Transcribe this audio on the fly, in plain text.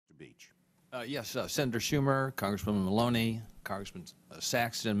Beach. Yes, Senator Schumer, Congresswoman Maloney, Congressman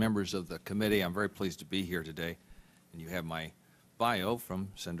Saxton, members of the committee, I'm very pleased to be here today. And you have my bio from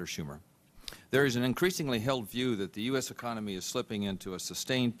Senator Schumer. There is an increasingly held view that the U.S. economy is slipping into a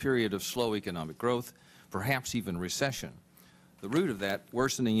sustained period of slow economic growth, perhaps even recession. The root of that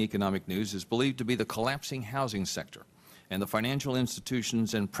worsening economic news is believed to be the collapsing housing sector and the financial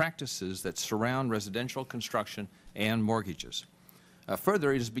institutions and practices that surround residential construction and mortgages.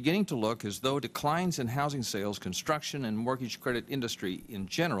 Further, it is beginning to look as though declines in housing sales, construction, and mortgage credit industry in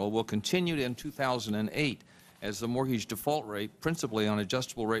general will continue in 2008 as the mortgage default rate, principally on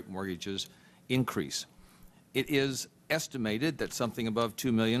adjustable rate mortgages, increase. It is estimated that something above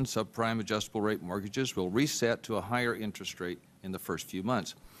 2 million subprime adjustable rate mortgages will reset to a higher interest rate in the first few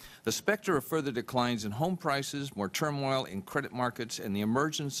months. The specter of further declines in home prices, more turmoil in credit markets, and the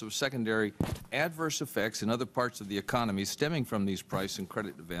emergence of secondary adverse effects in other parts of the economy stemming from these price and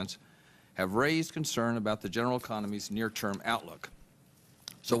credit events have raised concern about the general economy's near-term outlook.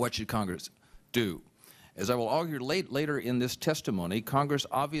 So what should Congress do? As I will argue later in this testimony, Congress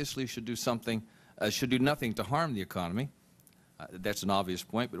obviously should do nothing to harm the economy. That's an obvious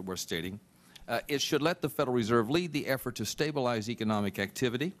point, but worth stating. It should let the Federal Reserve lead the effort to stabilize economic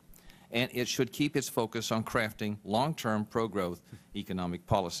activity, and it should keep its focus on crafting long-term pro-growth economic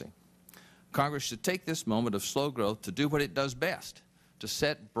policy. Congress should take this moment of slow growth to do what it does best, to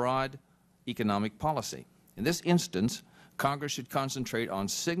set broad economic policy. In this instance, Congress should concentrate on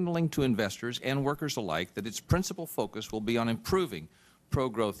signaling to investors and workers alike that its principal focus will be on improving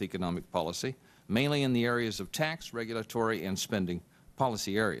pro-growth economic policy, mainly in the areas of tax, regulatory, and spending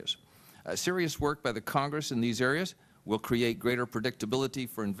policy areas. Serious work by the Congress in these areas will create greater predictability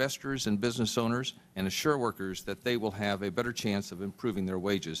for investors and business owners and assure workers that they will have a better chance of improving their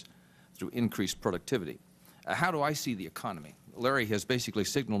wages through increased productivity. How do I see the economy? Larry has basically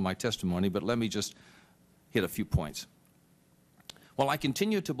signaled my testimony, but let me just hit a few points. While I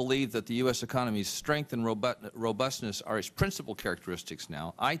continue to believe that the U.S. economy's strength and robustness are its principal characteristics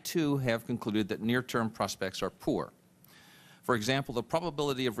now, I too have concluded that near-term prospects are poor. For example, the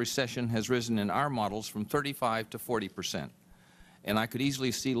probability of recession has risen in our models from 35 to 40%, and I could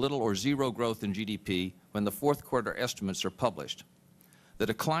easily see little or zero growth in GDP when the fourth quarter estimates are published. The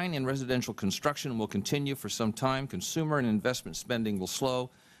decline in residential construction will continue for some time, consumer and investment spending will slow,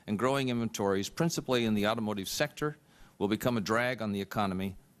 and growing inventories, principally in the automotive sector, will become a drag on the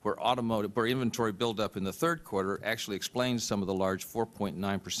economy, where inventory buildup in the third quarter actually explains some of the large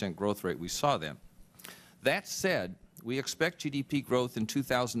 4.9% growth rate we saw then. That said, we expect GDP growth in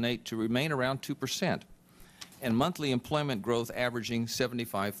 2008 to remain around 2%, and monthly employment growth averaging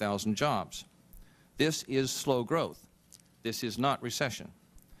 75,000 jobs. This is slow growth. This is not recession.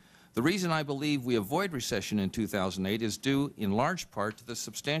 The reason I believe we avoid recession in 2008 is due in large part to the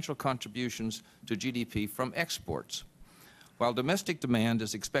substantial contributions to GDP from exports. While domestic demand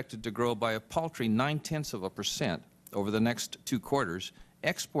is expected to grow by a paltry 0.9% over the next 2 quarters,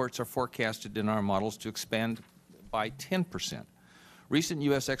 exports are forecasted in our models to expand by 10%. Recent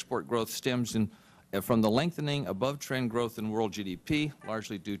U.S. export growth stems from the lengthening above-trend growth in world GDP,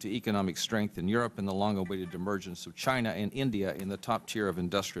 largely due to economic strength in Europe and the long-awaited emergence of China and India in the top tier of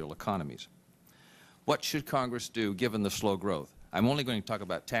industrial economies. What should Congress do given the slow growth? I'm only going to talk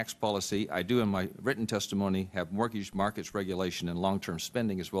about tax policy. I do in my written testimony have mortgage markets regulation and long-term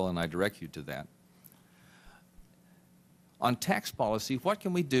spending as well, and I direct you to that. On tax policy, what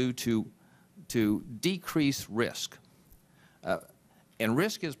can we do to decrease risk? And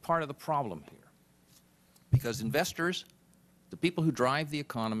risk is part of the problem here, because investors, the people who drive the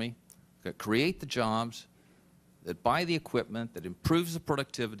economy, that create the jobs, that buy the equipment, that improves the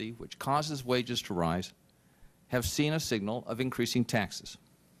productivity, which causes wages to rise, have seen a signal of increasing taxes.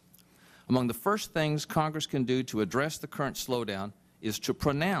 Among the first things Congress can do to address the current slowdown is to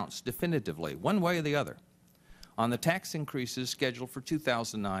pronounce definitively, one way or the other, on the tax increases scheduled for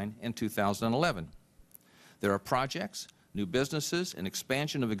 2009 and 2011. There are projects, new businesses, and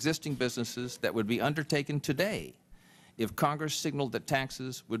expansion of existing businesses that would be undertaken today if Congress signaled that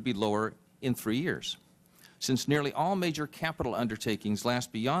taxes would be lower in 3 years. Since nearly all major capital undertakings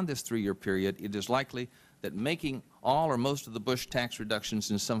last beyond this 3-year period, it is likely that making all or most of the Bush tax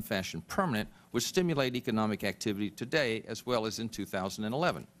reductions in some fashion permanent would stimulate economic activity today as well as in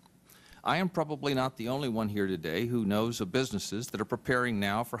 2011. I am probably not the only one here today who knows of businesses that are preparing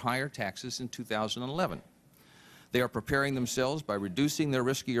now for higher taxes in 2011. They are preparing themselves by reducing their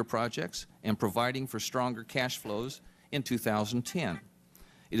riskier projects and providing for stronger cash flows in 2010.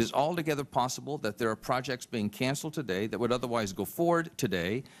 It is altogether possible that there are projects being canceled today that would otherwise go forward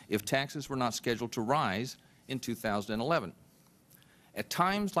today if taxes were not scheduled to rise in 2011. At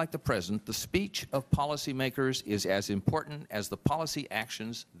times like the present, the speech of policymakers is as important as the policy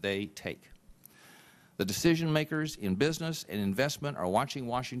actions they take. The decision makers in business and investment are watching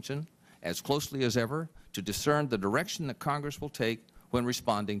Washington as closely as ever to discern the direction that Congress will take when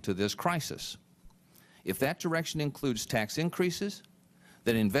responding to this crisis. If that direction includes tax increases,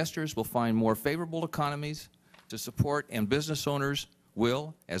 then investors will find more favorable economies to support, and business owners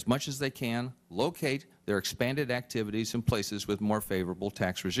will, as much as they can, locate their expanded activities in places with more favorable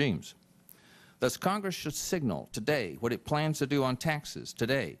tax regimes. Thus, Congress should signal today what it plans to do on taxes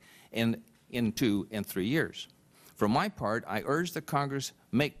today and in 2 and 3 years. For my part, I urge that Congress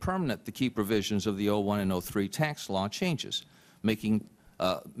make permanent the key provisions of the 01 and 03 tax law changes.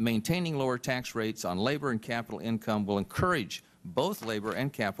 Maintaining lower tax rates on labor and capital income will encourage both labor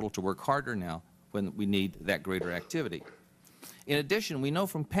and capital to work harder now when we need that greater activity. In addition, we know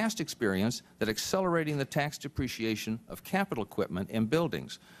from past experience that accelerating the tax depreciation of capital equipment and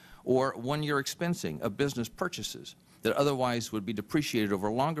buildings, or one-year expensing of business purchases that otherwise would be depreciated over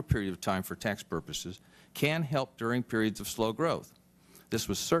a longer period of time for tax purposes, can help during periods of slow growth. This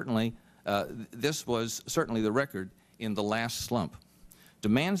was certainly the record in the last slump.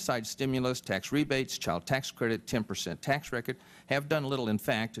 Demand-side stimulus, tax rebates, child tax credit, 10% tax record have done little, in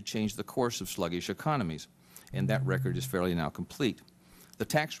fact, to change the course of sluggish economies, and that record is fairly now complete. The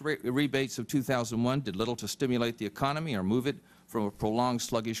tax rebates of 2001 did little to stimulate the economy or move it from a prolonged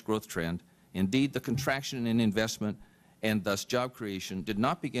sluggish growth trend. Indeed, the contraction in investment and thus job creation did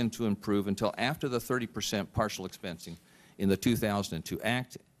not begin to improve until after the 30% partial expensing in the 2002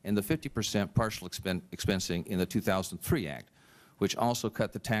 Act and the 50% partial expensing in the 2003 Act, which also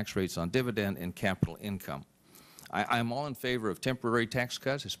cut the tax rates on dividend and capital income. I'm all in favor of temporary tax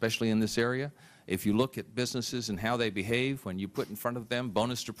cuts, especially in this area. If you look at businesses and how they behave when you put in front of them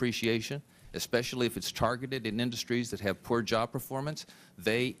bonus depreciation, especially if it's targeted in industries that have poor job performance,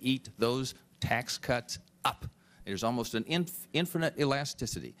 they eat those tax cuts up. There's almost an infinite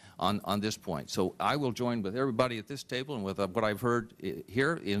elasticity on this point. So I will join with everybody at this table and with what I've heard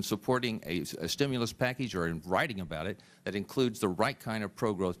here in supporting a stimulus package or in writing about it that includes the right kind of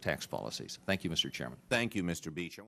pro-growth tax policies. Thank you, Mr. Chairman. Thank you, Mr. Beach.